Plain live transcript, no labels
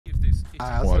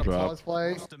Let's pause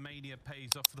play.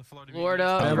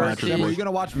 Florida. Sam, are you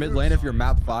gonna watch mid lane if you're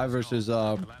map 5 versus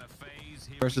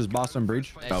Boston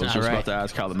Breach? I was just about to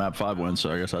ask how the map 5 went,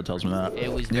 so I guess that tells me that.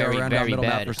 It was Yeah, very, ran down very middle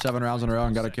map bad. for 7 rounds in a row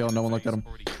and got a kill. No one looked at him.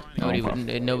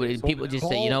 Nobody. People just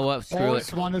say, you know what? Screw Paul it.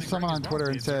 responded to someone on Twitter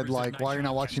and said, like, why are you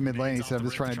not watching mid lane? He said, I'm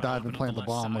just trying to dive and plant the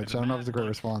bomb, which I don't know if it's a great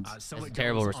response. That's a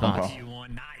terrible response.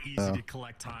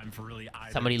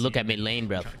 Somebody look at mid lane,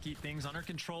 bro. Keep things under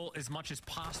control as much as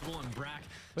possible, and Brack.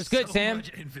 What's good, Sam?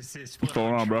 What's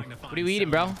going on, bro? What are you eating,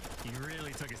 bro?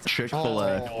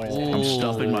 Chick-fil-A. I'm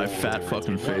stuffing my fat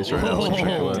fucking face right now. with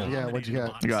Chick-fil-A. Yeah, what'd you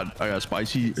get? I got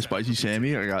spicy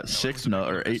Sammy. I got 8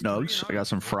 nugs. I got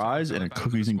some fries and a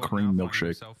cookies and cream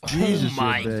milkshake. Jesus, Oh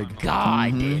my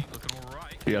God, dude.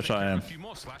 Yes, I am.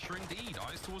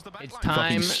 It's Fucking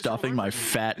time. stuffing my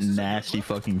fat, nasty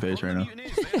fucking face right now.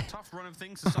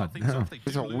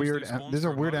 There's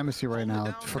a weird embassy right now.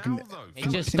 It's fucking It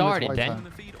just started, white Ben.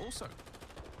 time.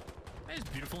 It's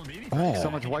beautiful and meaty. So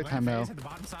much white time now. At the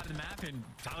bottom side of the map, and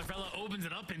Tyler Fella opens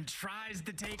it up and tries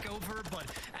to take over, but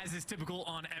as is typical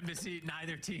on Embassy,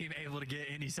 neither team able to get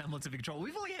any semblance of control.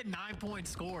 We've only had 9 points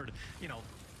scored, you know,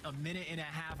 a minute and a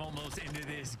half almost into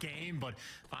this game, but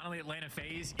finally Atlanta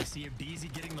Faze, you see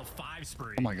Abezy getting the 5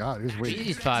 spree. Oh my God, he's weak.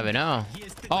 He's 5-0.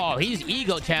 Oh, he's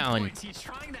ego challenge. He's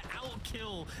trying to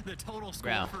outkill the total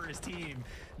score for his team.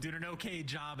 Doing an okay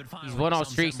job at finally. He's won all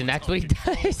streaks, and that's what he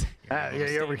does. Yeah,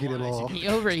 he overheated a little. He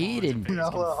overheated.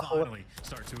 Finally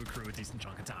start to accrue a decent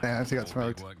chunk of time. Yeah, he got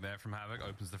smoked. Work there from Havok,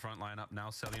 opens the front line up now.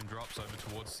 Cellium drops over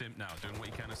towards Simp now, doing what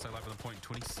he can to stay alive with the point.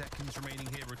 20 seconds remaining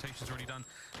here. Rotation's already done.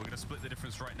 We're going to split the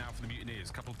difference right now for the Mutineers.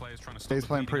 A couple of players trying to stop. He's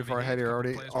playing pretty far ahead here,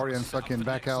 already in fucking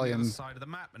back alley and side of the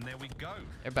map, and there we go.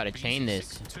 They're about to chain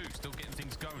this. 6-2, still getting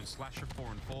things going. Slasher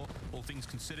 4-4. All things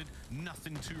considered,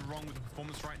 nothing too wrong with the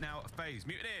performance right now at Faze.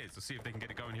 Mutineers, let's see if they can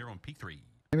get it going here on P3.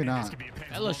 maybe not.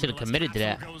 Elo should have committed to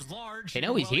that. They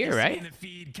know he's here, right? The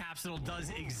feed Capsule does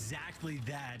exactly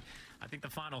that. I think the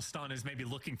final stun is maybe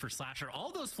looking for Slasher.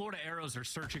 All those Florida arrows are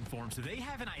searching for him, so they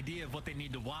have an idea of what they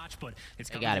need to watch, but it's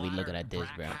They gotta be looking at this,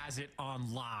 Brack bro. has it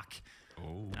on lock.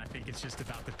 I think it's just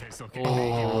about the pistol.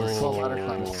 Slow ladder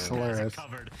climb is hilarious.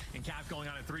 Covered, and Cap going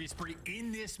on a 3 spree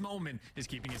in this moment is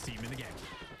keeping his team in the game.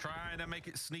 Trying to make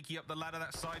it sneaky up the ladder.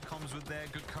 That side comes with their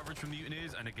good coverage from the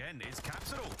Mutineers. And again, it's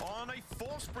Capsule on a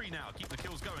 4 spree now. Keep the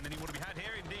kills going. Any more to be had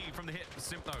here? Indeed, from the hit.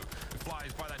 Simp, though, who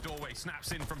flies by that doorway.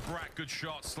 Snaps in from Brack. Good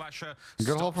shot. Slasher.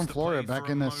 Good hold from Florida back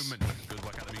in this. Good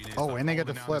work at the Mutineers. Oh, and they get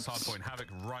the Holding down flips. this hard point.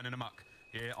 Havok running amok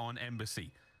here on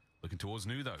Embassy. Looking towards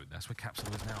New, though. That's where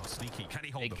Capsule is now. Sneaky. Can he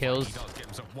hold Big the kills. fight? He does get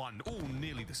himself 1. Oh,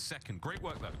 nearly the 2nd. Great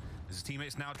work, though. As his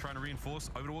teammates now trying to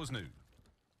reinforce over towards New.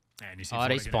 And you see Oh,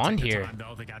 they spawned here.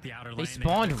 They got the outer They lane.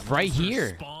 spawned right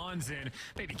here.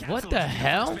 What the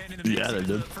hell? Yeah, they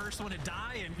did.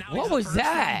 What was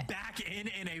that?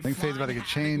 I think Faze about to get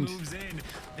chained.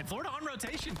 And Florida on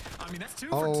rotation. I mean, that's 2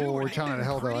 Oh, for 2. we're counting to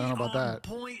hell, though. I don't know about that.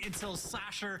 Point until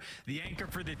Slasher, the anchor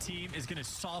for the team, is going to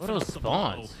soften What are up those the blow.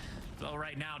 spawns? Though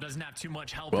right now doesn't have too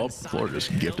much help. Well, inside Florida of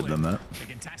just the gifted hill, them that. and the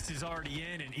contest is already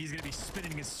in, and he's going to be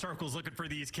spinning in circles looking for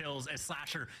these kills as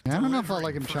Slasher. Yeah, I don't know if I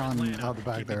like him delivering showing for Atlanta, out the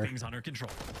back keeping there. Things under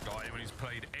control. Guy, when he's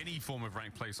played any form of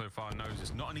ranked play so far, knows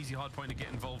it's not an easy hard point to get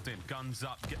involved in. Guns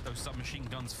up, get those submachine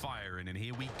guns firing, and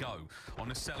here we go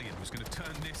on a Cellium who's going to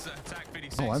turn this attack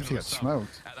 56 Oh, into Abezy a got sub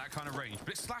smoked. at that kind of range. But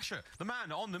it's Slasher, the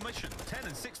man on the mission. 10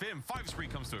 and 6 for him. 5 spree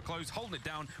comes to a close, holding it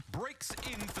down, breaks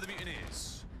in for the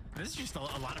Mutineers. This is just a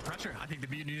lot of pressure. I think the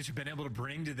Mutineers have been able to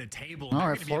bring to the table. All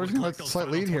right, Florida's gonna let the slight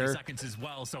lead here. Seconds as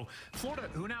well. So Florida,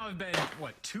 who now have been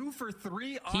what 2 for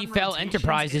 3 on T-Fel rotations,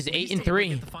 Enterprises, at least 8 and able to 3.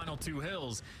 get the final 2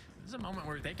 hills. This is a moment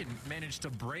where they can manage to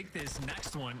break this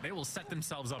next one. They will set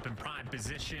themselves up in prime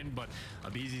position, but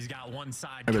Abezy's got one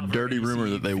side. I have a dirty rumor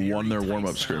that they won their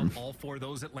warm-up scrim. All 4 of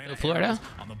those Atlanta Florida? arrows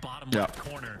on the bottom left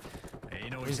corner. You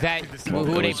know Is exactly that the who It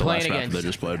are they was the last playing map against? They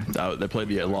just played. They played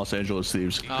the Los Angeles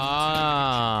Thieves.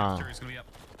 Ah.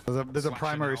 There's a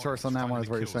primary source on that one, is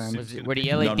what you're saying. Were the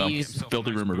No, LADs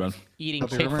filthy rumor, man. eating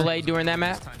Chick-fil-A during that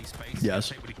map?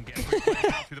 Yes.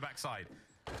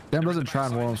 Sam doesn't try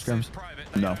and warm scrims.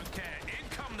 No.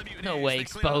 No way,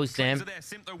 exposed Sam.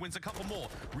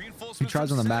 He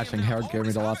tries on the matching. Harold gave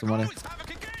me the lots of money.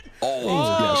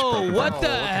 Oh, yes, what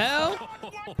the hell?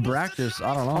 Brack just,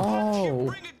 I don't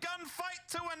know.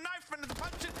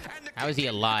 How is he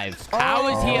alive? How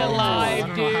is he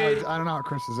alive, dude? I don't know how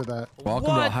Chris did that. Welcome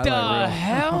to a What the highlight reel.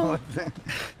 hell?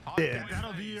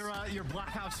 That'll be your Black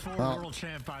House 4 world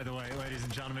champ, by the way, ladies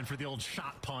and gentlemen, for the old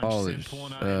shot punch. Holy Simp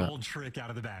pulling out an old trick out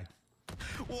of the bag.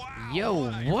 Yo,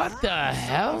 what the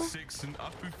hell? 6 and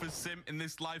up for Simp in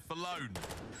this life alone.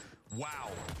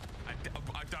 Wow.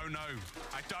 I don't know.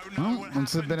 I don't know what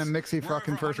It's been a happened. mixy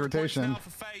fucking first rotation. For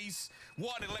Faze.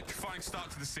 What an electrifying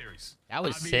start to the series. That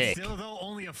was I mean, sick. still though,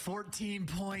 only a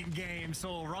 14-point game,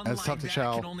 so a run That's like tough to that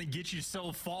chow. can only get you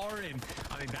so far. And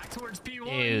I mean, back towards P1.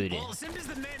 Dude. Well, Simp is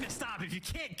the man to stop. If you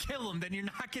can't kill him, then you're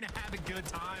not gonna have a good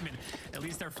time. And at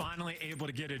least they're finally able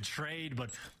to get a trade. But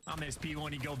on this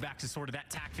P1, you go back to sort of that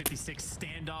TAC 56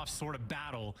 standoff sort of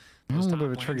battle. A Those little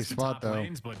bit top of a tricky lanes to spot, top though.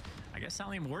 lanes, but I guess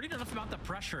Cellium worried enough about the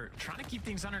pressure, trying to keep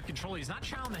things under control. He's not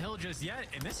chowing the hill just yet,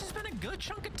 and this has been a good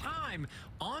chunk of time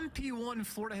on P1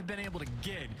 Florida have been able to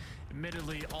get.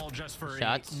 Admittedly, all just for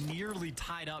Shots. a nearly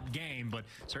tied up game, but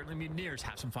certainly Mutineers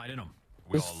have some fight in them.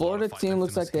 This Florida team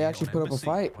looks like they actually put up a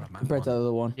fight compared to the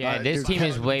other one. Yeah, this team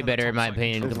is way better in my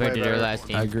opinion compared to their last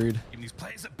team. I agreed. These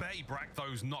players at bay, Brack,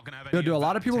 those not gonna have Yo, any do a of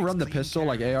lot that. of people Takes run the clean pistol care.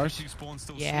 like ARs? Two spawns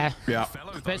still Yeah. small. Yeah.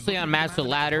 Fellow, though, Especially on looking maps with at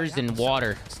ladders and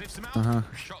water. Sniffs him out.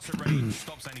 Shots at range,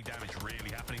 stops any damage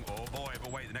really happening. Oh boy,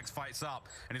 but wait, the next fight's up,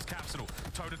 and it's Capsule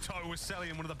toe to toe with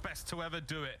Cellium, one of the best to ever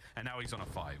do it, and now he's on a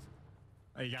 5.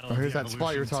 Oh, here's that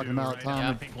spot you were talking about,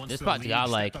 Tom. Yeah. This spot's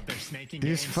godlike.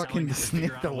 These fucking sneak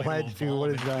the ledge, dude. What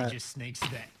is that? Just snakes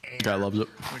the air. Guy loves it.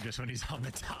 Just when he's on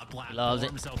the top platform. Loves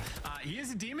it. So he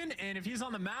is a demon, and if he's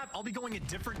on the map, I'll be going a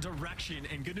different direction.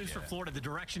 And good news for Florida, the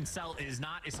direction Cell is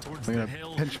not. It's towards We're the gonna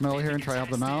hill. pinch middle here and try to help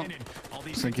them out.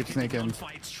 So keep snaking.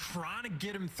 Fights trying to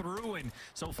get him through, and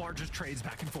so far just trades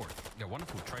back and forth. Yeah,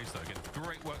 wonderful trades though. Again,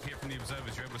 great work here from the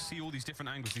observers. You're able to see all these different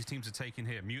angles these teams are taking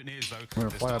here. Mutineers though, We're gonna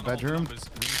fly out bedroom.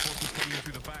 Reinforcements coming in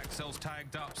through the back. Cells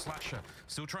tagged up. Slasher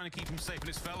still trying to keep him safe, and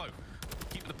his fellow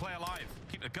keep the play alive.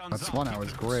 Keep the guns That up. spawn keep out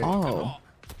was the great. smoke Oh. hot.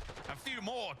 A few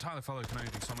more. Tyler Fellow can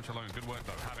only do so much alone. Good work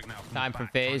though. Havok now. from the Time for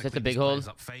back, trying Faze. to That's a clean big his hold. players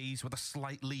up. Faze with a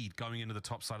slight lead going into the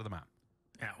top side of the map.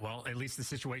 Yeah, well, at least the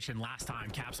situation last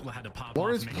time, Capsule had to pop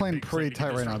Florida's off and make a playing big pretty play to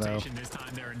tight this right now, though. rotation. This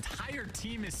time, their entire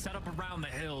team is set up around the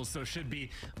hills, so it should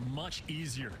be much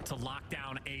easier to lock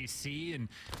down AC, and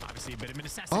obviously a bit of a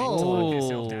necessity to lock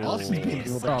yourself down. Austin's beating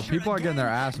people, bro. People are getting their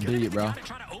ass beat, bro.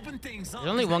 There's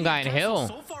only one guy in hill.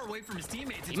 So far away from his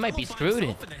teammates. He might be screwed.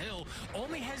 In the hill,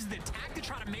 only has the attack to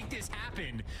try to make this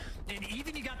happen, and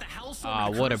even you got the Hellstorm. Ah,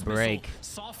 and the what a Cruise Missile break.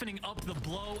 softening up the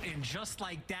blow, and just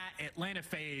like that, Atlanta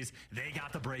Faze, they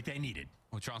got the break they needed.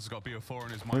 Well, Chance has got BO4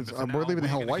 in his mind. but for We're now, leaving the we're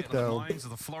hell gonna white, get on the though. minds of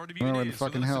the Florida We're in the Mutineers, so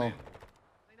fucking listen hell. in.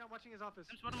 Not watching his office.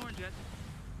 There's one orange yet.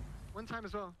 One time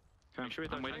as well. Make sure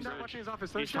I'm not watching his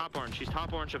office. He's top orange. He's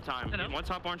top orange of time. One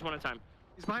top orange, one at a time.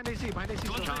 He's behind AC. Behind AC.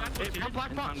 Still. One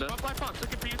black box. One black box.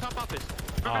 Looking for you, top office.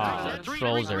 Ah, the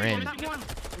trolls are in.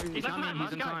 He's coming.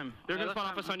 He's in time. They're gonna spawn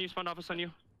office on you. Spawn office on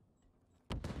you.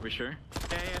 We sure?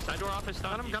 Yeah. Side door office.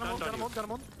 Got him. Got him. Got him. Got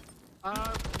him.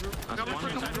 I got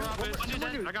one. Side door office.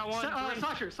 I got one.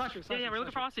 Slasher. Yeah, we're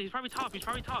looking for Austin. He's probably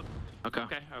top. Okay.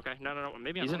 No.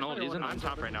 Maybe I'm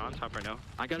top right now.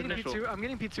 I got initial. I'm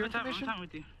getting P2 information.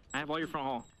 I have all your front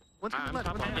hall. One's coming left.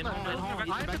 One's coming left.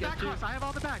 I have the back cross. I have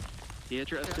all the back. He hit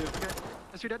your S2. Okay.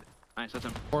 That's your dead. Nice, that's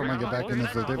him. Or might get back in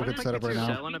this. They have a good setup right now.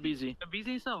 Cell and Abezy.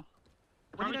 Abezy cell.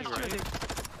 What did you guys do?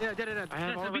 Yeah, dead. I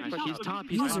have all right. He's top.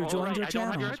 User joined your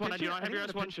channel. I don't have your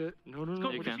S1.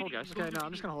 No. You can. Okay, no,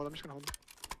 I'm just gonna hold.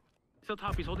 Still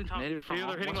top. He's holding top. They're hitting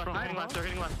left. They're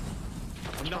hitting left.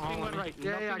 Nothing went right.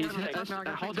 Yeah, He's hit us.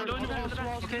 Hold on.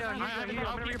 Okay,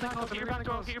 Get your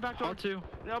back door. All two.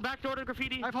 No, back door to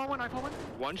graffiti. I have hall one.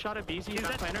 One shot at BZ.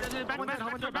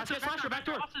 Back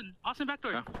door. Austin back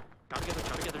door. Gotta get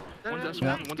there. One's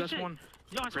S1.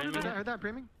 Yo, I saw I that. heard that,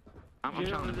 Breaming. I'm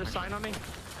trying to sign on me.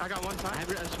 I got one sign. I have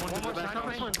your S1 One more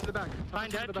sign to the back. Sign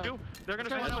dead. Two. They're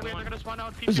gonna spawn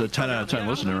out. This is a 10 out of 10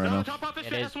 listening right now. Top office.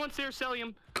 It is. S1 stairs.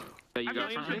 Cellium. You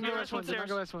got S1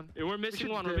 stairs. We're missing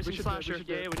one. We're missing Slasher.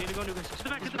 Yeah, we need to go do this. To the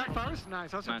back first.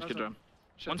 Nice. Nice, good job.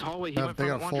 One's hallway. He They went from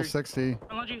got full laundry. 60.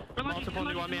 Multiple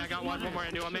new on me. I got one more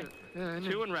new on me.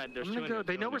 Two in red. There's two in red.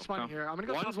 They know we're spawning here. I'm gonna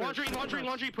go. One's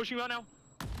laundry. Pushing you out now.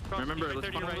 Remember, let's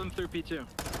follow them through P2.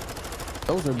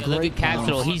 Those are Yeah, look great. at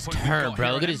Capsule. He's turned,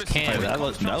 bro. Look at his Hey, cam. that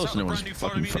listening was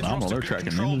fucking phenomenal. They're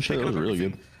tracking me. This shit was really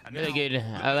good. Really good.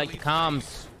 I like the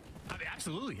comms. I mean,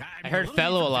 absolutely. I heard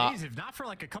Fellow a lot. If not for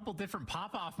like a couple different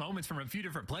pop-off moments from a few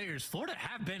different players, Florida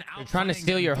have been out. They're trying to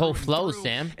steal your whole flow,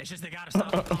 Sam. It's just they got to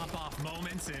stop the pop-off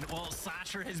moments, and well,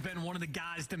 Slasher has been one of the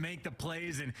guys to make the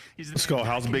plays, and he's the Let's go.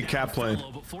 How's Big Cap playing?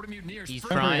 But Florida Mutineers, He's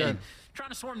first, trying. trying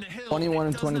to swarm the hill. 21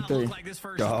 and It does not 23. look like this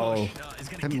first Go. push, is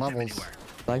gonna 10 get them levels. anywhere.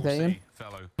 Like that, Ian?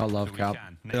 I love Cap.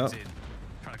 Yep.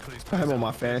 I have on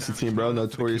my fantasy team, bro.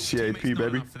 Notorious CAP,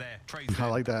 baby. I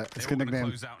like that. It's a good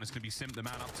nickname. It's gonna be Simp, the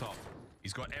man up top.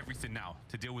 He's got everything now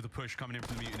to deal with the push coming in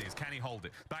from the Mutineers. Can he hold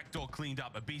it? Backdoor cleaned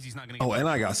up. Abezy's not going to. Oh, and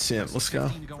I got Simp. Let's go.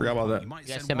 Forgot about that. You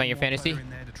guys Simp on your fantasy?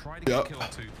 Yep.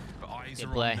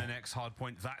 Good play.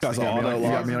 Guys, auto You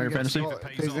got me on your Against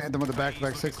fantasy? Faze anthem with the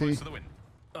back-to-back 60.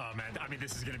 Oh man, I mean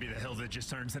this is gonna be the hill that just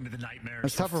turns into the nightmare.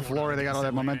 It's tough for Florida. They got all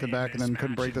that momentum back and then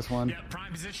couldn't break this one. Yeah,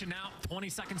 prime position now. 20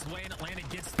 seconds away, and Atlanta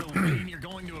gets the win. You're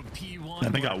going to a P1. I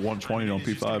think I got 120 on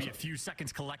P5. A few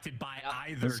seconds collected by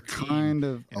either It's team. kind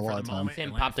of a lot of time.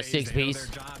 Simp popped a 6-piece.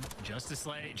 Just to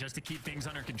slay, just to keep things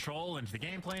under control. And if the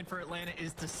game plan for Atlanta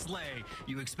is to slay,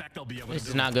 you expect they'll be able to. This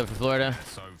is not good for Florida.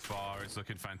 So far, it's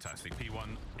looking fantastic. P1,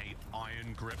 a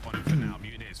iron grip on him for now.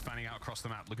 Mutineers fanning out across the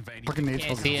map, looking for any. Fucking Nate's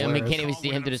Can't fucking see him. We hilarious. can't even see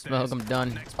him through the smoke. I'm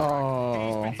done.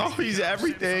 Oh. Oh, he's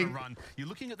everything. You're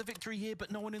looking at the victory here,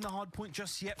 but no one in the hard point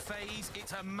just yet. Faze,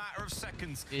 it's a matter of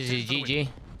seconds. This is GG.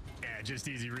 Yeah, just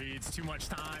easy reads. Too much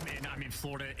time, and I mean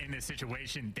Florida in this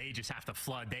situation, they just have to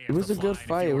flood. They have It was to a good flood.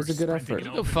 fight. It was a good effort.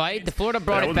 Good fight. The Florida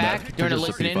brought it back during the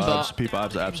listening, but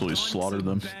P5's absolutely slaughtered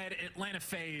them.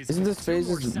 Isn't this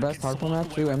Faze's best hardcore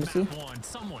map too, Embassy?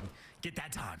 Someone get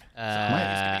that time.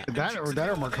 That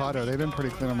or Mercado. They've been pretty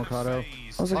clean on Mercado.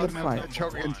 That was a good fight.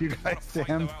 Choke into you guys,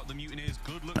 Sam.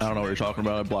 I don't know what you're talking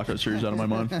about. I blocked that series out of my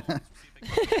mind.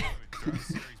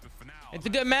 it's a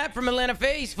good map from Atlanta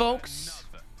Faze, folks.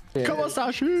 Yeah. Come on,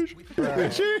 Sashush.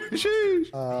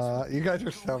 You guys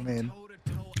are so mean. What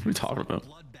are we talking about?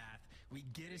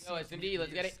 Yo, S&D,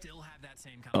 let's get it.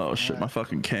 Oh shit, my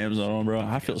fucking cam's not on, bro.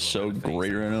 I feel so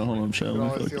great right now. Hold on, chill.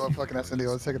 Let's see what fucking S&D.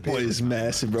 Let's take a peek. Boy, is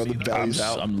massive, bro. The belly's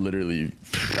out. I'm literally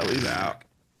Belly's out.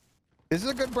 This is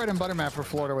a good bread and butter map for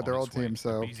Florida with their old team,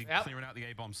 so. Yep. Clearing out the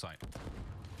A-bomb site.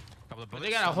 But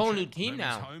they got a whole new team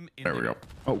now. There we go.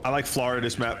 I like Florida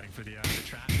this map.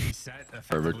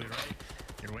 Perfect.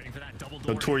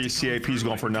 The Toria CAP's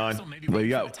going for 9. Well, you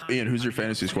got Ian. Who's your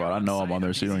fantasy squad? I know I'm on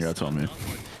there, so you don't gotta tell me.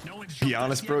 Be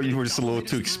honest, bro. You were just a little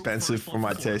too expensive for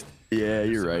my taste. Yeah,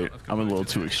 you're right. I'm a little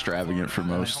too extravagant for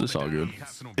most. It's all good.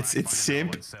 It's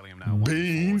Simp,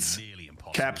 Beans,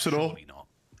 Capsule,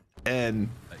 and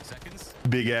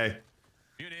Big A.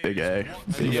 Big A.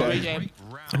 Big A.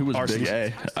 Who was Big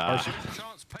A?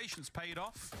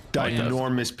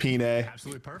 Ginormous Pine.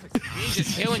 Absolutely perfect. He's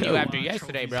just killing you after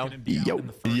yesterday, bro. Yo.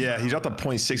 Yeah, he's up to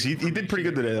 0.6. He did pretty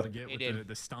good today, though. He did.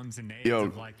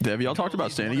 Yo, have y'all talked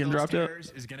about Sandy getting dropped yet?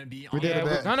 We did Yeah, a we're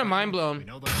bit. kind of mind blown.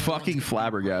 Fucking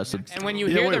flabbergasted. And when you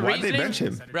Yeah, hear wait, the why'd they reasoning, bench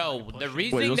him? bro, the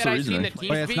reasoning what's that the I've seen the reasoning? team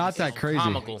Wait, it's speak not that is crazy.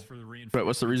 comical. Wait,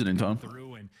 what's the reasoning, Tom?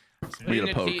 Put get in a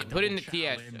the poke. Put in the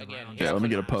TS again. Yeah, let me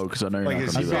get a poke because I know you're Like, not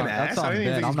is gonna he do being that. ass? That's I on don't even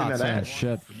bed. think I'm he's not being saying ass.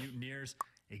 shit. Mutineers,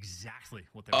 exactly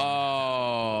what they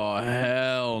Oh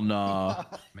hell no!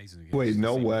 Wait,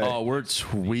 no way. Oh, we're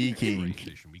tweaking.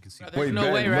 Wait, no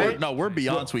Ben, way, what- right? No, we're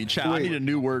beyond tweaking. Chat, I Wait. need a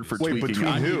new word for Wait, tweaking. between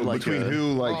I need who? like Between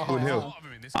who? Like, who and who?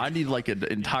 I need like an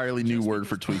entirely new word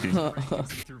for tweaking. I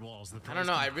don't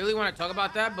know. I really want to talk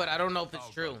about that, but I don't know if it's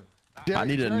true. I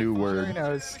need a new word. Jerry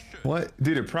knows. What?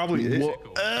 Dude, it probably is.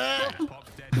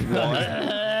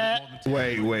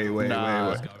 Wait.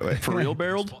 For real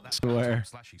barreled? Swear.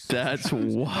 That's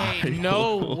wild. Hey,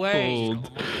 no way.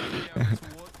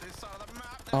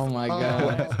 Oh my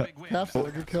god. Capsule,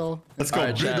 good kill. Let's go.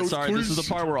 Alright, chat, Those sorry, this is the please.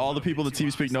 part where all the people in the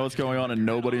team speak know what's going on and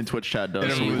nobody in Twitch chat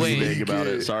does. So Wait, we're big about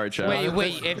it. Sorry, chat.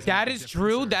 Wait. If that is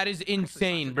true, that is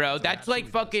insane, bro. That's like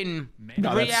fucking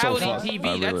No, that's so reality fun. TV. I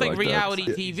really That's like like that. reality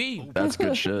TV. That's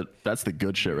good shit. That's the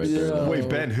good shit right there. Yeah. though. Wait,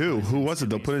 Ben, who? Who was it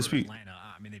though? Put it in speak.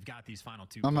 I mean, they've got these final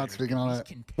two. I'm not speaking on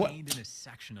it. What? In a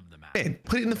section of the map. Man,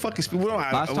 put it in the fucking speak. We don't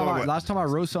have. Last time I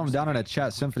wrote something down in a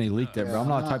chat, Symphony leaked it, bro. I'm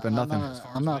not typing nothing.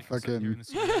 I'm not fucking.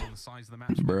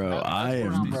 Bro, I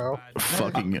am Bro.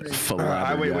 fucking Wait,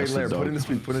 flabbergasted. Larry, put it in the dog.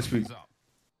 speak. Put it in speak.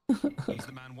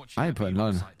 I ain't putting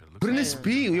none. Put in the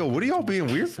speak. Yo, what are y'all being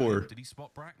weird for?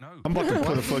 I'm about to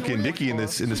put a fucking Nicky in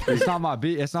this speak. It's not my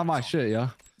beat. It's not my shit, yo.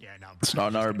 Yeah, no, It's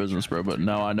not our business, bro. But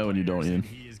now I know and you don't, Ian.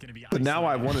 he is gonna be But now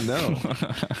I want to know.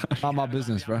 Not my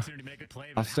business, bro.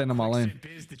 I'll stay in my lane.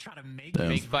 Damn.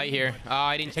 Big fight here. Oh,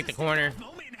 I didn't check the corner.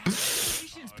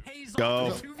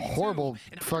 Go. Horrible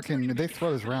fucking. They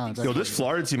throw those rounds. Yo, this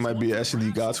Florida team might be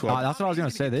S&D God Squad. That's what I was gonna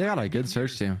say. They got a good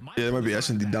search team. Yeah, it might be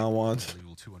S&D Don Juans.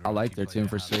 I like their team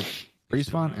for search.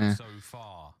 Respawn? Eh.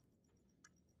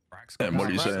 And what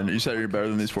are you saying? You said you're better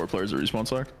than these 4 players at respawn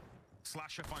side?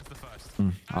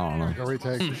 I don't know. Go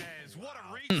retake.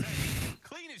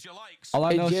 All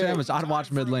I Hey, know, Jared. Sam, is I'd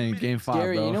watch mid lane game 5,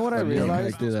 Jared, bro. you know what I That'd be okay.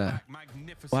 realized? Do that.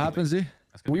 What happens, Z?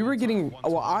 We were getting,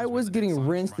 well, I was getting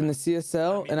rinsed in the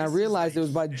CSL, and I realized it was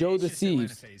by Joe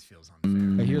Deceives. Hey,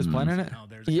 he was playing in it?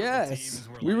 Yes,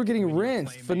 we were getting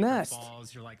rinsed, finessed.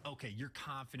 You're like, okay, you're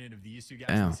confident of these two guys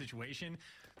Damn. in the situation.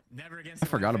 Never against I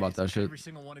forgot about that shit. every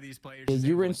single one of these players. Yeah, you able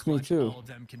to rinsed me clutch, too. all of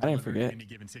them can I didn't deliver in forget. any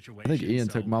given I think situation. Ian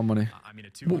took my money. I mean, a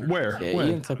 200 Where? Yeah, When?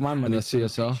 Ian took my In money. the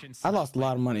CSL. I lost a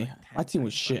lot of money. My team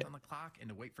was shit. on the clock and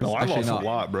to wait for No, I Actually, lost no. a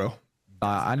lot, bro.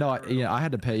 I know. Ian, I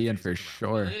had to pay Ian for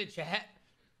sure. Look at chat.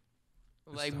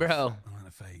 Like, bro,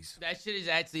 that shit is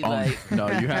actually like. No,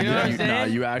 you have You know what I'm to.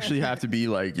 saying? You actually have to be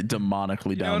like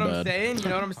demonically You know down what I'm bad. saying? You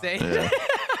know what I'm saying? Yeah.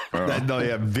 Bro. No,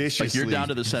 yeah, viciously. Like you're down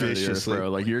to the center of the earth, viciously. bro.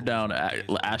 Like you're down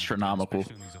astronomical.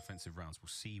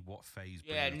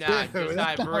 Yeah, nah, it's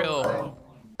not real.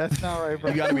 That's not right, bro.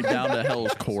 You gotta be down to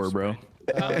hell's core, bro.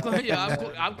 I'm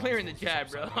clearing the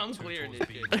chat, bro. I'm clearing this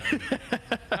shit.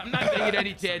 I'm not taking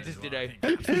any chances today.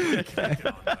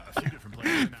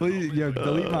 Please, yo,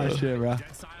 delete my shit, bro.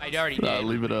 I already did.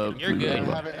 Leave it up. You're Leave it good.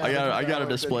 up. I got a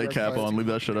display cap on. Leave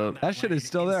that shit up. That shit is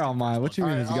still there on mine. What you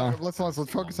mean it's gone? Let's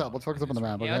focus up. Let's focus up on the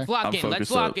map, Yeah, okay? let's lock I'm in. Let's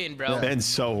focused lock up. in, bro. Ben's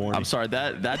so horny. I'm sorry.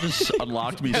 That just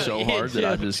unlocked me so hard that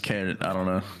I just can't. I don't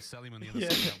know. Yeah,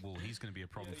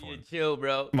 chill,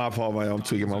 bro. My fault, man. I'm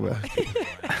tweaking my bad.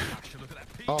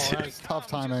 Oh, that's tough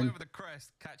timing.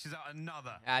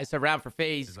 It's a round for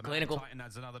Faze. Clinical.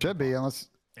 Should be, unless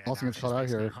Austin gets caught out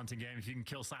here. Hunting game. If you can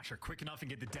kill Slasher quick enough and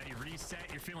get the Denny reset,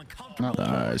 you're feeling comfortable.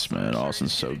 Nice, man.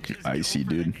 Austin's so icy,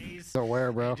 dude. So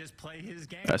where, bro? Just play his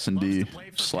game. S&D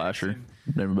Slasher.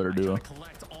 Never better duo.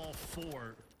 Collect all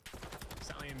four.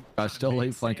 Still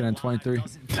late flanking in 23.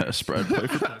 Spread.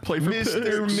 Play for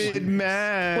Mr. picks.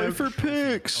 Mid-Map. Play for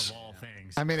picks.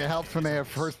 I mean, it helps when they have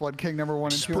First Blood King #1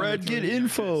 and 2. Spread. Get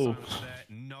info.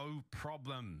 No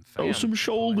problem. Throw some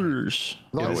shoulders.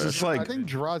 It's just like I think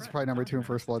Draw's probably #2 in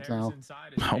First Bloods now.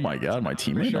 Oh my god, my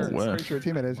teammate. No way. Pretty sure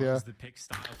teammate is, yeah.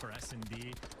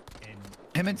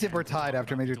 Him and Simp were tied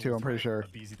after Major 2, I'm pretty sure.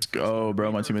 Let's go,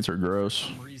 bro. My teammates are gross.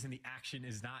 For some reason the action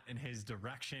is not in his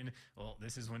direction. Well,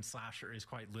 this is when Slasher is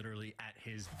quite literally at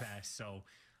his best. So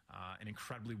an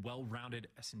incredibly well-rounded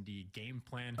S&D game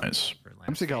plan. Nice.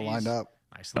 I'm still got lined up.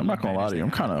 I'm not gonna lie to you.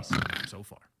 I'm kind of. So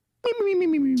far.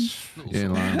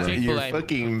 You're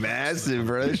fucking massive,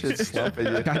 bro. That shit's slumping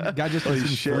you. Guy just Holy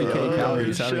consumed shit. 3K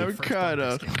calories. I'm kind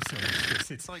of.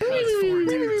 It's like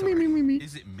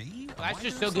is it me? That's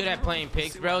just so good at playing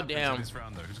picks, bro. Damn.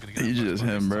 He's just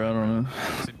him, bro. I don't know.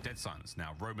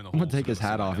 I'm gonna take his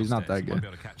hat off. He's not that good.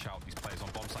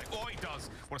 Oh, he does.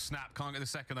 What a snap. Can't get the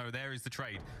second, though. There is the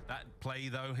trade. That play,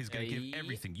 though, is going to give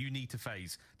everything you need to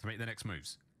Faze to make the next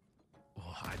moves.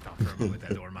 Oh, I thought for a moment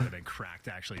that door might have been cracked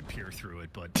to actually peer through it,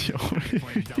 but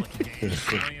playing a delicate game.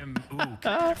 Cellium,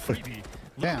 freebie.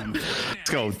 Damn. Let's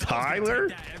go, Tyler.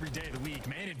 Every day of the week,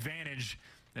 man advantage.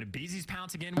 And Abezy's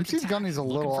pounce again. I'm seeing Gunny's a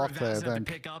little off there, I think.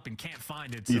 Pick up and can't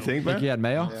find it. You think, man? Think he had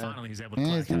Mayo? Finally, he's able to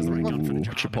Yeah, collect the right gun for the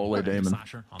job. Chipotle Damon.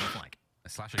 Slasher on the flank.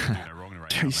 Slasher can do no wrong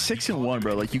right now. He's 6-1,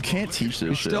 bro. Like you can't teach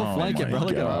this shit. still Oh flanking, my bro. Look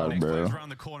at god, him. bro. Around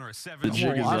the corner at 7. The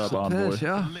jig is up, on boy.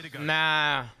 Yeah.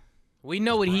 Nah. We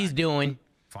know what he's doing.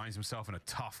 Finds himself in a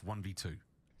tough 1v2. This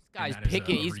guy's that is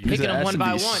picking. He's a picking them one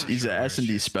by S&D one. He's an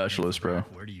S&D specialist, bro.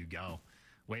 Where do you go?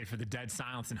 Wait for the dead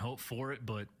silence and hope for it,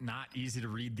 but not easy to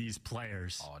read these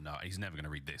players. Oh, no. He's never going to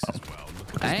read this as well.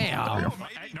 Look at Damn.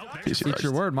 this. Eat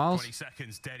your word, Miles. 20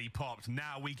 seconds. Dead. He popped.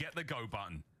 Now we get the go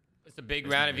button. It's a big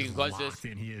round if you can clutch this.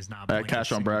 He is not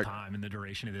Cash on Brack. in the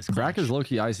duration of this Brack is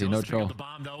low-key icy, no troll. The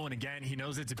bomb, though, and again, he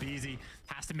knows it's Abezy.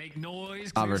 Has to make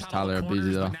noise. Not versus Tyler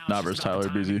Abezy, though. Not versus Tyler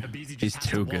Abezy. He's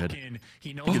too good.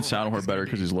 He can sound her better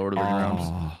because he's lower to the ground.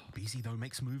 Abezy, though,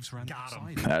 makes moves around the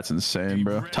outside. That's insane,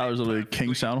 bro. Tyler's literally king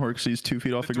soundhorse because he's 2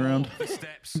 feet off the ground.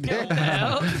 Steps. What the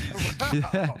hell?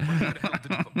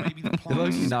 Maybe the He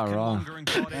looks not wrong.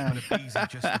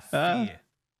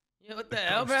 Yeah, what the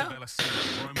hell, bro?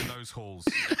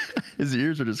 His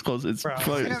ears are just close. It's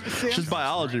just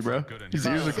biology, bro. His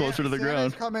ears are closer to the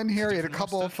ground. Come in here, he had a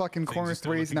couple of fucking corner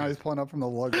threes, and now he's pulling up from the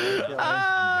lug.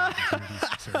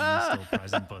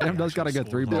 Damn, does got a good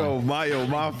 3-ball.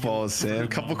 My fault, Sam.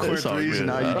 Couple core It's all threes, good. and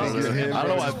now you I think you're him. don't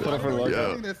know why I Put up for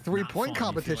luck. This 3-point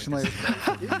competition later.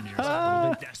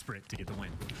 Desperate to get the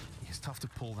win. It's tough to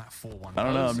pull that 4-1. I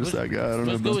don't know. I'm just that guy. I don't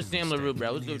know. Let's go with Sam LaRue,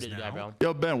 bro. Let's go with this guy, bro.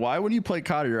 Yo, Ben, why when you play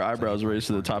COD, your eyebrows raised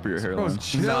to the top of your hairline?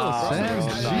 Chill, Sam.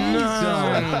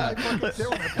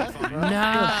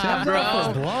 Nah,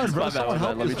 bro. Blood, bro. My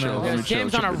bad. Let me chill. Let me chill.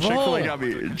 Sam's on a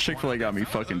roll. Chick-fil-A got me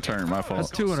fucking turned. My fault.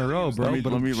 That's 2 in a row, bro.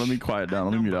 Let me quiet down.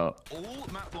 Let me mute out. All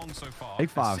map long so far.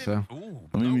 8-5, Sam.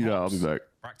 Let me mute out. I'll be back.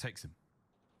 Brack takes him.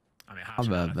 I mean, I'm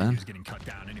bad, Ben. He was getting cut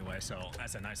down anyway, so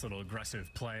that's a nice little aggressive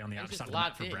play on the outside of the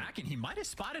map for Brack, and he might have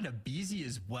spotted Abezy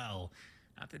as well.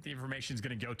 I think the information's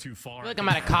gonna go too far. I feel like I'm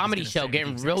at a comedy show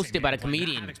getting roasted by the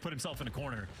comedian. Put himself in a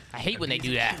corner. I hate when they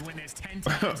do that.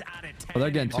 Well,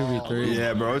 they're getting 2v3.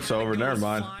 Yeah, bro, it's over. Never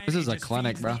mind. This is a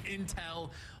clinic, bro.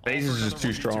 Faze is just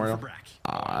too strong right now.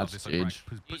 Ah, that's age.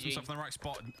 Puts himself in the right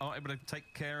spot, able to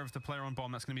take care of the player on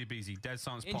bomb. That's going to be Abezy. Dead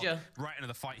silence pop. Right into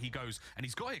the fight he goes, and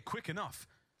he's got it quick enough.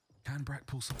 Can Brack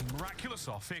pull something miraculous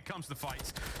off? Here comes the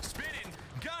fight. Spinning,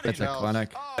 gunning. It's a clinic.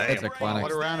 It's a clinic.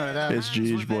 What around it at? It's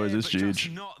GG, boys. It's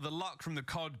GG. Not the luck from the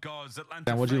COD gods. Atlanta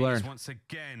Dan, what'd you learn? once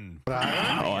again. Oh,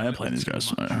 I am playing these guys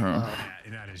tonight. I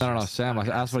don't know, Sam. I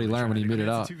asked what he learned when he muted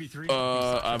up.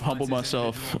 I've humbled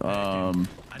myself. I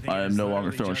am no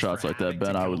longer throwing shots like that,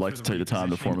 Ben. I would like to take the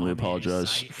time to formally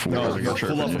apologize for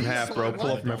Pull up from half, bro. Pull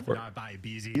up from half, bro.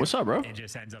 What's up, bro?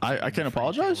 I can't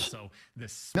apologize?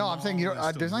 No, I'm saying you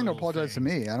don't, there's nothing to apologize to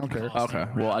me. I don't care. Okay,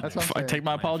 well, I take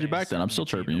my apology back then. I'm still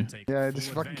chirping you. Yeah,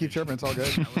 just fucking keep chirping. It's all good.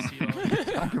 I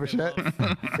don't give a shit.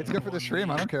 It's good for the stream.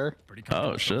 I don't care.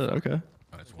 Oh, shit. Okay.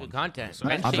 Good content.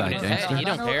 I'm back, gangster. You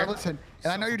don't care. Listen,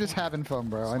 and I know you're just having fun,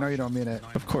 bro. I know you don't mean it.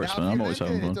 Of course, now, man. I'm always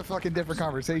having fun. It's a fucking different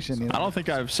conversation. You know? I don't think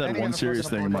I've said one serious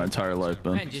thing in my entire life,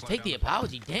 Ben. Man, just take the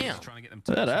apology. Damn.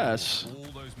 That ass.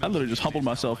 I literally just humbled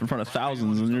myself in front of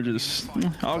thousands, and you're just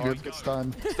all good. Get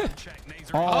stunned.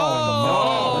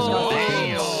 Oh,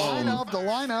 the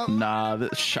lineup. Nah,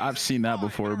 I've seen that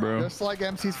before, bro. Just like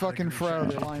MC's fucking fro,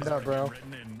 they lined up, bro.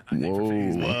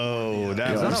 Whoa,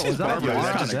 MC's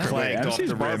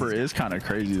barber is kind of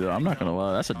crazy though. I'm not gonna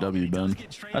lie, that's a W, Ben.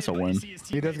 That's a win.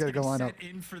 He does get a good lineup.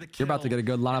 You're about to get a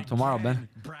good lineup tomorrow, Ben.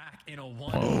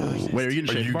 Oh, wait, are you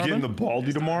getting the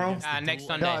Baldy tomorrow? Next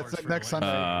Sunday. No, it's next Sunday.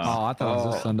 Oh, I thought it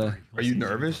was this Sunday. Are you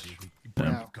nervous?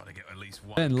 Yeah.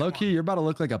 Ben, low-key, you're about to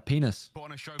look like a penis.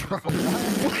 What is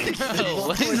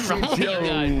wrong with you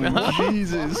guys, bro?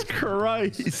 Jesus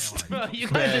Christ. Bro, you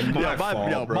guys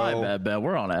are my bad, Ben.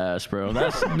 We're on ass, bro.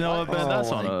 That's no, Ben. That's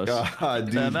on us. God,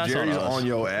 dude, Ben, that's Jerry's on us. on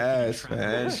your ass,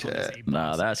 man. Shit.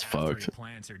 Nah, that's fucked.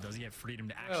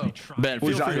 Ben,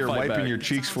 Who's feel out free here to fight wiping back. your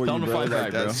cheeks for Tell you, him to bro? fight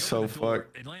back, bro. That's so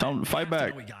fucked. Tell him to fight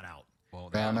back.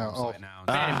 Yeah, I know. Oh.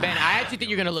 Ben, I actually think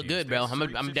you're gonna look good, bro.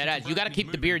 I'm dead ass. You gotta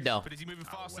keep the beard though.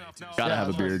 Gotta have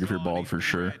a beard if you're bald for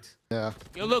sure. Yeah.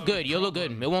 You'll look good. You'll look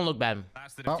good. It won't look bad.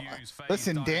 Oh,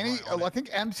 listen, Danny. I think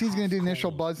MC's gonna do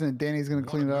initial buzz and Danny's gonna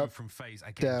clean it up.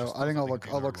 So I think I'll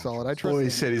look solid. I trust. Boy, he him.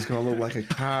 said he's gonna look like a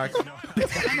cock.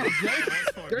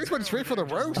 Jerry's went straight for the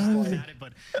roast.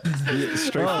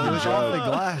 Straight from the Off jug. the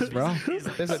glass, bro.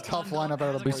 There's a tough lineup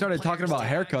out of the. We started talking about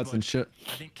haircuts and shit.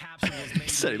 He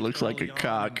said he looks like a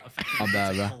cock. I'm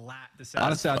bad, bro.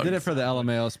 Honestly, I did it for the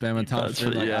LMAO spam and Tom.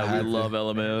 Yeah, we love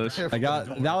LMAOs. I got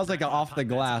that was like an off the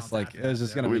glass, like it was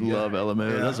just gonna We be good. love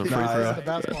LMAO. That's a free throw.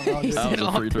 That was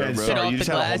a free throw, bro. Sorry, you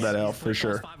just gotta hold that out for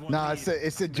sure. Nah, it's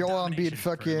a Joel Embiid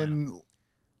fucking.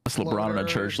 That's LeBron in a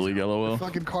church league, LOL.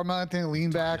 Fucking Carmelo thing, lean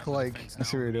back, like I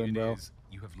see what you're doing, bro.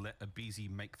 You have let Abezy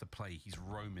make the play. He's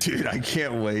roaming. Dude, I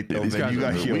can't wait. Though, These man.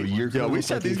 guys You got yo, we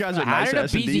said these guys are How nice did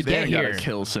S&D. Abezy They get ain't got here? a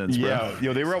kill since, bro. Yeah,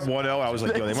 yo, they were up 1-0. I was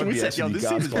like, yo, they might We be said, yo, S&D this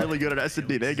gods. team's really good at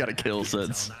S&D. They ain't got a kill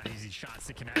since. What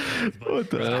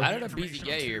the hell? How did Abezy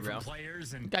get here, bro?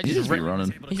 Guy He just be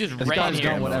running. He just This ran guy's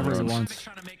here. got whatever he wants.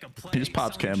 He just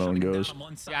pops camo and goes.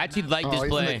 Yeah, I actually like this he's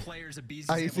play.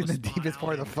 He's in the deepest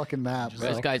part of the fucking map, bro.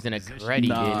 This guy's in a ready,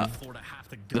 Nah. dude.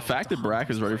 The fact that Brack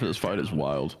is ready for this fight is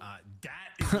wild.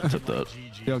 Except that.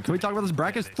 Yo, can we talk about this?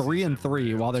 Brack is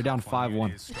 3-3 while they're down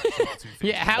 5-1.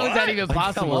 Yeah, how is that even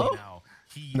possible?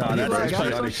 Nah, that's Right, actually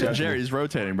guys. unacceptable. Jerry's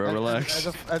rotating, bro. Relax.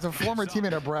 As a former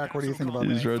teammate of Brack, what do you think about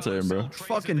He's that? rotating, bro.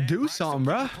 Fucking do something,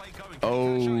 bro.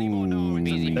 Oh. There you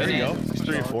go. It's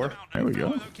 3-4. There we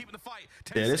go.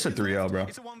 Yeah, this is a 3-0, bro.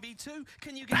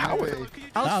 How? I was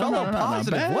fellow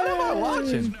positive. What am I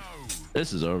watching?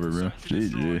 This is over, bro.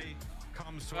 GG.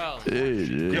 Well,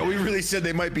 GG. Yo, we really said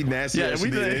they might be nasty. Yeah, we S&D.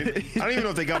 did. I don't even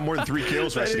know if they got more than 3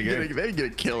 kills They rest of the didn't game. get a- they didn't get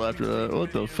a kill after that.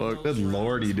 What the fuck? Good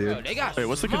lordy, bro, dude. they got Wait,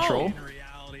 what's the smoked. control?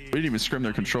 We didn't even scrim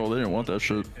their control. They didn't want that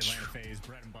shit. They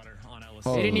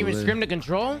didn't even Holy. scrim the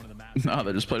control? Nah,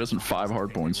 they just played us in 5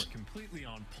 hard points.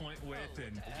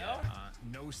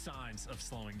 Yo,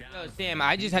 Sam,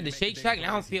 I just had the Shake Shack.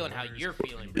 Now I'm feeling how you're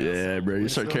feeling, bro. Yeah, bro. You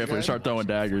start careful. You start throwing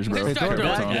daggers, bro. Start Careful,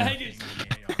 throwing Tom. daggers.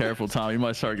 Careful, Tom. You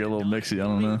might start getting a little mixy. I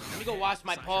don't know. Let me go wash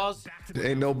my paws.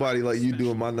 Ain't nobody like you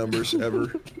doing my numbers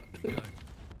ever.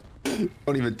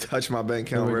 Don't even touch my bank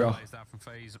account, Here we bro. go.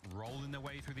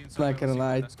 Not gonna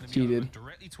lie, cheated.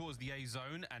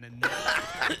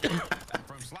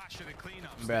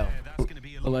 Bro.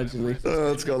 Allegedly.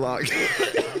 Let's go lock.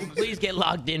 Please get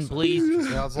locked in, please.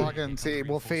 Yeah, let's lock in and see.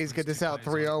 Will FaZe get this out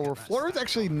 3-0? Where Florida's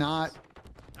actually not.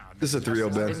 This is a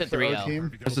 3-0, Ben. It's a 3-0.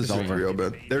 team. This is This is a over. 3-0,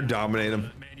 Ben. They're dominating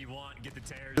them.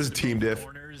 This is a team diff.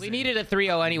 We needed a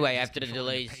 3-0 anyway after the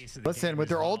delays. Listen, with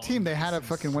their old team, they had a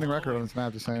fucking winning record on this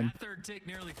map. Just saying.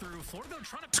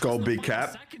 Let's go, big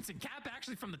Cap. Cap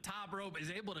actually from the top rope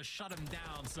is able to shut him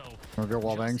down. So go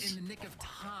wall bangs. In the nick of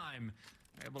time,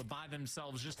 they're able to buy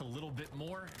themselves just a little bit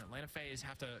more. And Atlanta Faze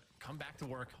have to come back to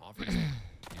work.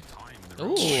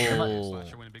 Ooh.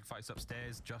 Slasher winning big fights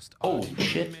upstairs. Just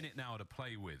shit. minute now to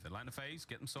play with. Atlanta Faze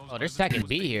get themselves. Oh, they're stacking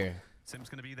B here. Simp's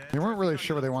gonna be there. They weren't really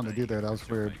sure what they wanted to do there. That was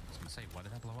weird. Why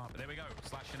did that blow up? There we go.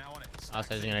 Slasher now on it.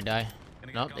 Outside's gonna die.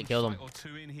 Nope, they killed him. Or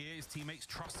two in here. His teammates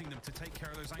trusting them to take care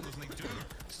of those angles, and they do.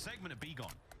 Segment of B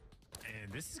gone.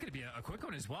 And this is going to be a quick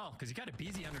one as well, because you got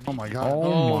Abezy underneath. Oh my god.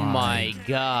 Oh my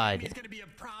god. It's going to be a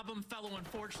problem, fellow.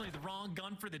 Unfortunately, the wrong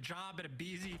gun for the job at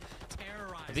Abezy.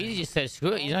 Terrorizing. Abezy just said,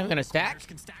 screw it. He's not even gonna stack.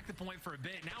 Can stack the point for a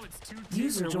bit. Now it's 2-2.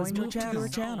 User joined your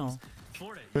channel.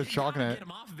 They're chalking it. Get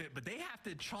them off of it, but they have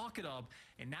to chalk it up,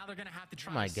 and now they're going to have to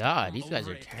try. Oh my god, these guys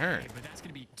are turned. But that's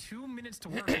going to be 2 minutes to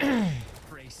work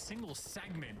for a single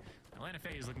segment. Atlanta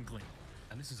Faze is looking clean.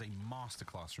 And this is a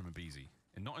masterclass from Abezy.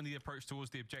 And not in the approach towards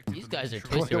the objective. These guys are The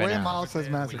twisted right way now. Miles says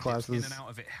master In classes. and out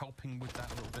of it, helping with that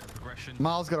little bit of progression.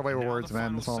 Miles got away with Now words, the man.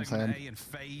 final That's all I'm segment, saying. A and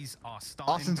Faze are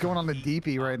starting Austin's to going on the heat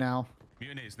DP right up. now.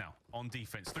 Mutineers now on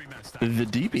defense. 3-man stack. The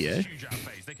DP, eh? Huge out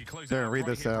Faze. They could close There, it out read right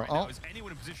this here, out. right now. Oh. Is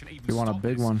anyone in position to even You want a stop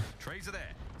big this? one. Trades are there.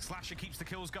 Slasher keeps the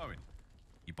kills going.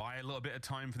 You buy a little bit of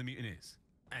time for the Mutineers.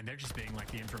 And they're just being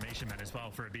like the information men as well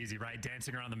for Abezy, right?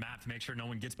 Dancing around the map to make sure no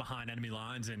one gets behind enemy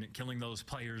lines and killing those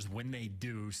players when they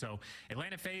do. So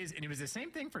Atlanta Faze, and it was the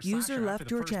same thing for User Slasher left after the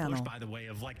your first channel. push, by the way,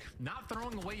 of like not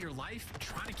throwing away your life,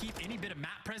 trying to keep any bit of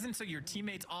map presence so your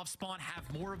teammates off spawn have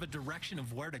more of a direction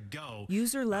of where to go.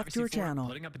 User left Obviously, your Ford channel.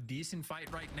 Putting up a decent fight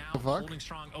right now, The fuck? holding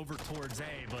strong over towards A,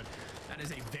 but that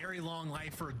is a very long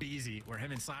life for Abezy, where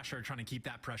him and Slasher are trying to keep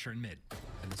that pressure in mid.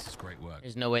 And this is great work.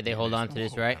 There's no way they hold on to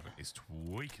this, right? It's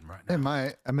tweaking right now. They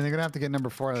might. I mean, they're gonna have to get number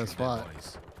 4 out of the spot.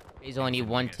 He's only need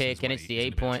one tick, and it's the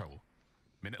 8 point.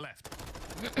 Minute left.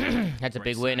 That's a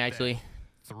big win, actually.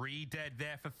 3 dead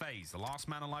there for Faze. The last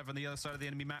man alive on the other side of the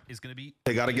enemy map is going to be.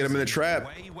 They got to get him in the trap.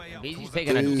 Way up Abezy's towards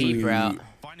taking a deep route.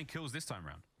 Finding kills this time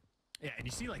round. Yeah, and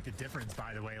you see like the difference,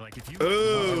 by the way. Like if you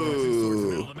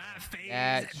Ooh.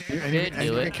 That should And you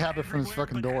do can it. cap it from his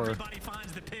fucking door.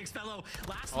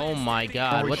 Oh my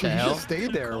god, Oh, what he the hell? just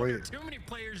stayed there. Wait.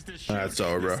 That's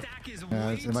over, bro.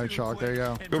 Yeah, somebody chalk. There you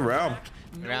go. Good round.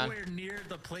 Nowhere near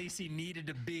the place he needed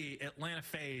to be. Atlanta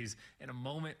Faze, in a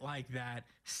moment like that,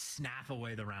 snap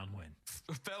away the round win.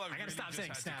 I gotta stop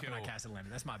saying snap when I cast Atlanta.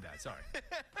 That's my bad. Sorry.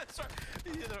 Sorry.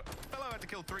 Yeah, the fellow had to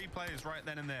kill 3 players right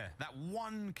then and there. That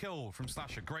one kill from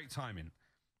Slasher, great timing.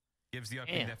 Gives the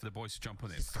opening there for the boys to jump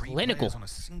on it. 3 clinical. players on a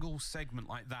single segment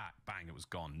like that. Bang, it was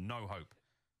gone. No hope.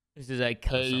 This is a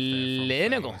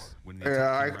clinical.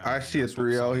 Yeah, I see a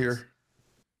 3-0 here.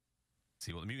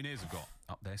 See what the Mutineers have got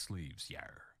up their sleeves. Yeah.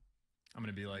 I'm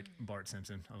gonna be like Bart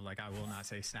Simpson. I'm like, I will not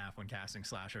say snap when casting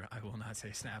Slasher. I will not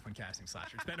say snap when casting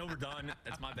Slasher. It's been overdone.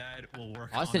 That's my bad. We'll work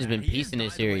Austin's on been that. He piecing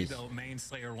is, this by the way, series. though, main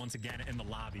slayer once again in the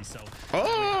lobby. So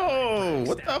Oh,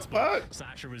 what the fuck?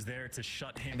 Slasher was there to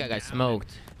shut him That guy got down.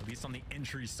 smoked. At least on the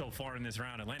entries so far in this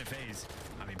round, Atlanta Faze.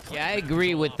 I mean, Yeah, I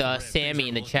agree with Sammy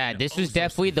in the chat. This was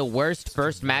definitely the worst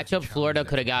first matchup Florida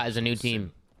could have got as a new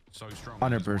team.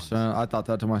 100%. I thought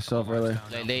that to myself earlier.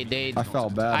 I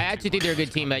felt bad. I actually think they're a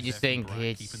good team. I just think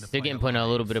they're getting put in a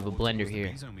little bit of a blender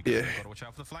here. Yeah. Gotta watch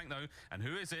out for the flank though. And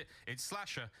who is it? It's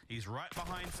Slasher. He's right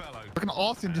behind fellow. Fucking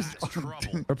Austin just.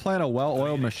 They're playing a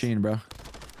well-oiled machine, bro.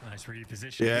 Nice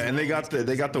reposition. Yeah, and they got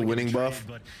the winning buff.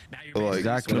 Like,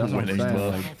 Exactly. That's what I'm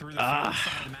saying.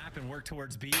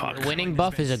 Like, The winning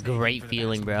buff is a great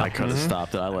feeling, bro. I could have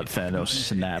stopped it. I let Thanos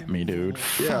snap me, dude.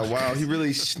 Yeah, wow, he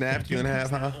really snapped you in half,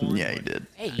 huh? Yeah, he did.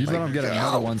 you let him get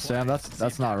another one, Sam.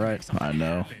 That's not right. I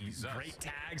know.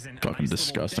 Fucking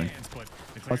disgusting.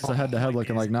 What's the head-to-head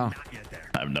looking like now?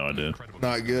 I have no idea.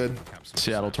 Not good.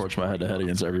 Seattle torched my head-to-head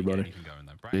against everybody.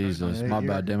 Jesus, my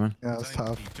bad, Damon. Yeah, that's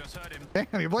tough. Damn,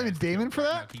 you're blaming Damon for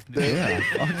that? Yeah,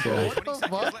 fuck yeah. What the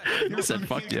fuck? I said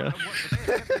fuck yeah.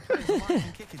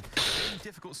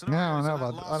 No,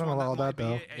 I don't know about all that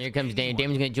though. Here comes Damon.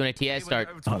 Damon's gonna join a TS start.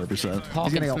 100%.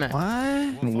 Talking He's gonna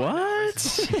smack. go,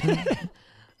 What?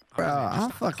 Bro,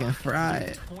 I'm fucking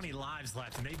fried. 20 lives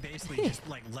left, and they basically just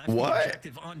like left What? the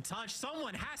objective untouched.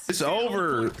 Someone has to It's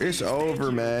over. It's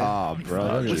over, man. Oh,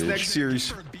 bro. This next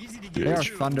series. They are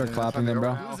thunderclapping them,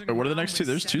 bro. Wait, what are the next 2?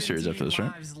 There's 2 series after this,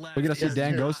 right? We're gonna see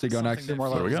Dan Ghosty go next.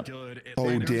 What do we got?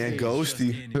 Oh, Dan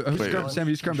Ghosty. Sam,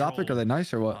 you scrimmed OpTic? Are they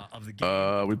nice or what?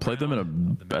 We played them in a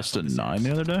best of 9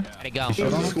 the other day. Gotta go.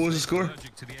 What's the score?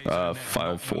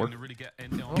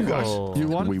 5-4. You guys. Oh. You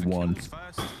won? We won.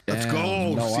 Let's Damn,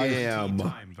 go. no,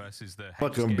 Damn.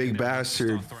 Fucking big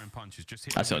bastard.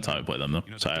 That's the only time I play them though,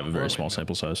 so I have a very small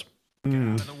sample size.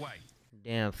 Damn,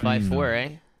 5-4, eh?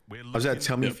 How's that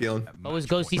tummy feeling? What was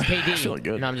Ghosty's KD? Feeling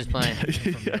good. No, I'm just playing.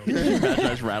 Imagine I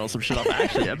just rattle some shit off.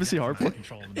 Actually, Abezy hard play.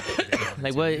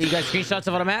 Like, what? You got screenshots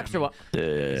of all the maps or what?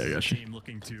 Yeah, I got you.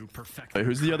 Wait,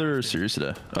 who's the other series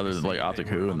today? Other than like OpTic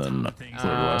who, and then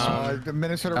the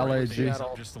Minnesota LAG.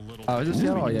 Seattle. Oh, is it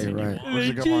Seattle? Oh, yeah, you're right. Where's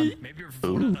a good one? Maybe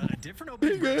a different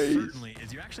opening certainly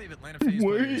is you actually have Atlanta Faze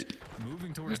players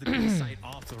moving towards the B site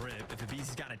off the rip. If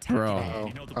Abezy's got a tech,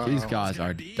 Bro, these guys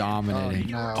are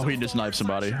dominating. Oh, he just knifed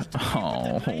somebody.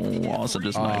 Oh, Austin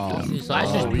just knifed him.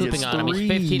 Slash is pooping on him. He's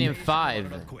 15 and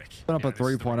 5. Put up a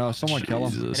 3.0. Someone kill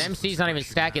him. And MC's not even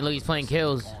stacking. Look, he's playing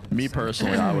kills. Me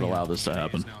personally, I would allow this to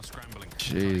happen.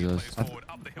 Jesus.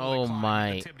 Oh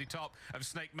my.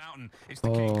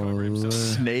 Oh,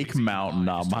 Snake Mountain.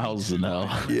 Nah, Miles in hell.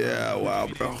 Yeah, wow,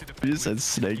 bro. You just said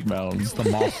Snake Mountain. it's the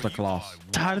monster class.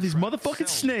 Tired of these motherfucking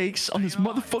snakes on this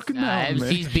motherfucking mountain, man.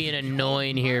 MC's being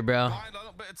annoying here, bro.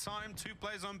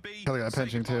 Kelly got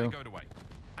pension too.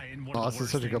 Oh, this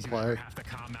is such a good play.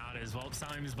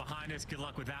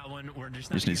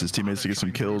 Just needs his teammates to get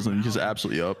some kills and he's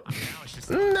absolutely up.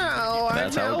 No,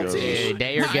 That's how it goes. Dude,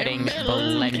 they are getting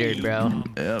blended, bro.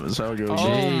 Yeah, that's how it goes.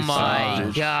 Oh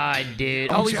my god,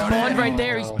 dude. Oh, he spawned right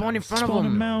there. He spawned in front of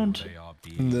him.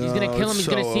 He's gonna kill him. He's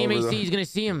gonna see him. AC. He's gonna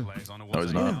see him. No,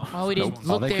 he's not. Oh, he didn't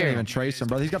look They there. can't even trace him,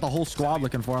 bro. He's got the whole squad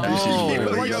looking for him.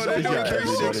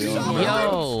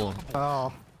 Yo.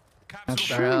 Oh. That's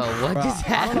Bro, what just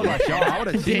happened? I don't know about y'all. I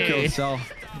would have team killed Cell.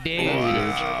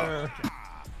 Dude.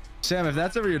 Sam, if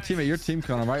that's ever your teammate, your team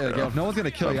killing him, right? Like, if no one's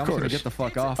gonna kill you, I'm just gonna get the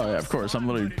fuck off. Oh yeah, of course. I'm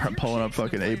literally pulling up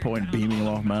fucking 8-point beaming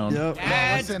along mountain.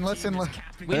 Yep. Listen.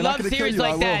 We love series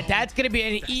like that. That's gonna be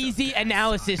an easy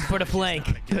analysis for the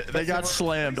flank. They got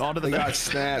slammed onto the. They got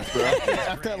snapped, bro.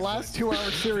 After that last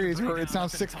 2-hour series, where it's now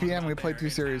 6 p.m., we played 2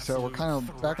 series, so we're kind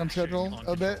of back on schedule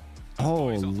a bit.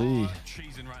 Holy.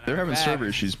 They're having server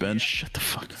issues, Ben. Shut the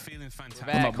fuck up.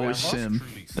 My boy Sim.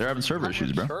 They're having server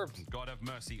issues, bro.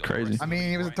 Crazy. I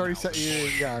mean, it was a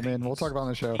 30-second. Yeah, I mean, we'll talk about it on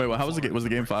the show. Wait, how was the game? Was the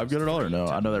game 5 good at all or no?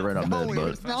 I know they ran up mid, but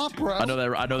it's not, bro. I know they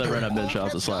ran up mid. Shout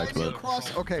out to Slacks, but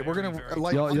Okay, we're gonna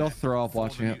like. You'll throw up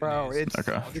watching it, bro. It's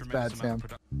okay. It's bad, Sam.